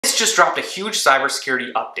just dropped a huge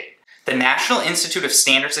cybersecurity update. The National Institute of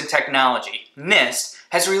Standards and Technology, Nist,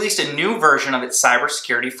 has released a new version of its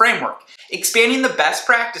cybersecurity framework, expanding the best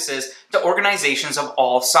practices to organizations of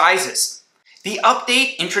all sizes. The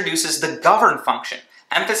update introduces the govern function,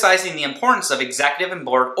 emphasizing the importance of executive and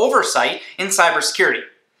board oversight in cybersecurity.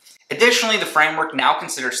 Additionally, the framework now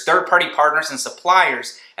considers third-party partners and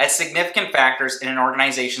suppliers as significant factors in an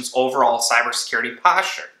organization's overall cybersecurity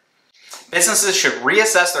posture. Businesses should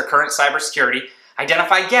reassess their current cybersecurity,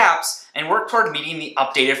 identify gaps, and work toward meeting the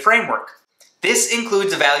updated framework. This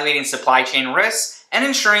includes evaluating supply chain risks and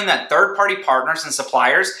ensuring that third-party partners and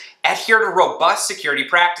suppliers adhere to robust security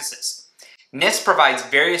practices. Nist provides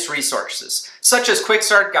various resources, such as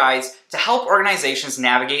QuickStart guides, to help organizations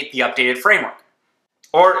navigate the updated framework.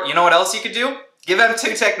 Or, you know what else you could do? Give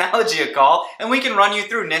M2 Technology a call and we can run you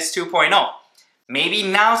through Nist 2.0. Maybe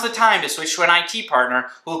now's the time to switch to an IT partner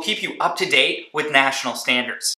who will keep you up to date with national standards.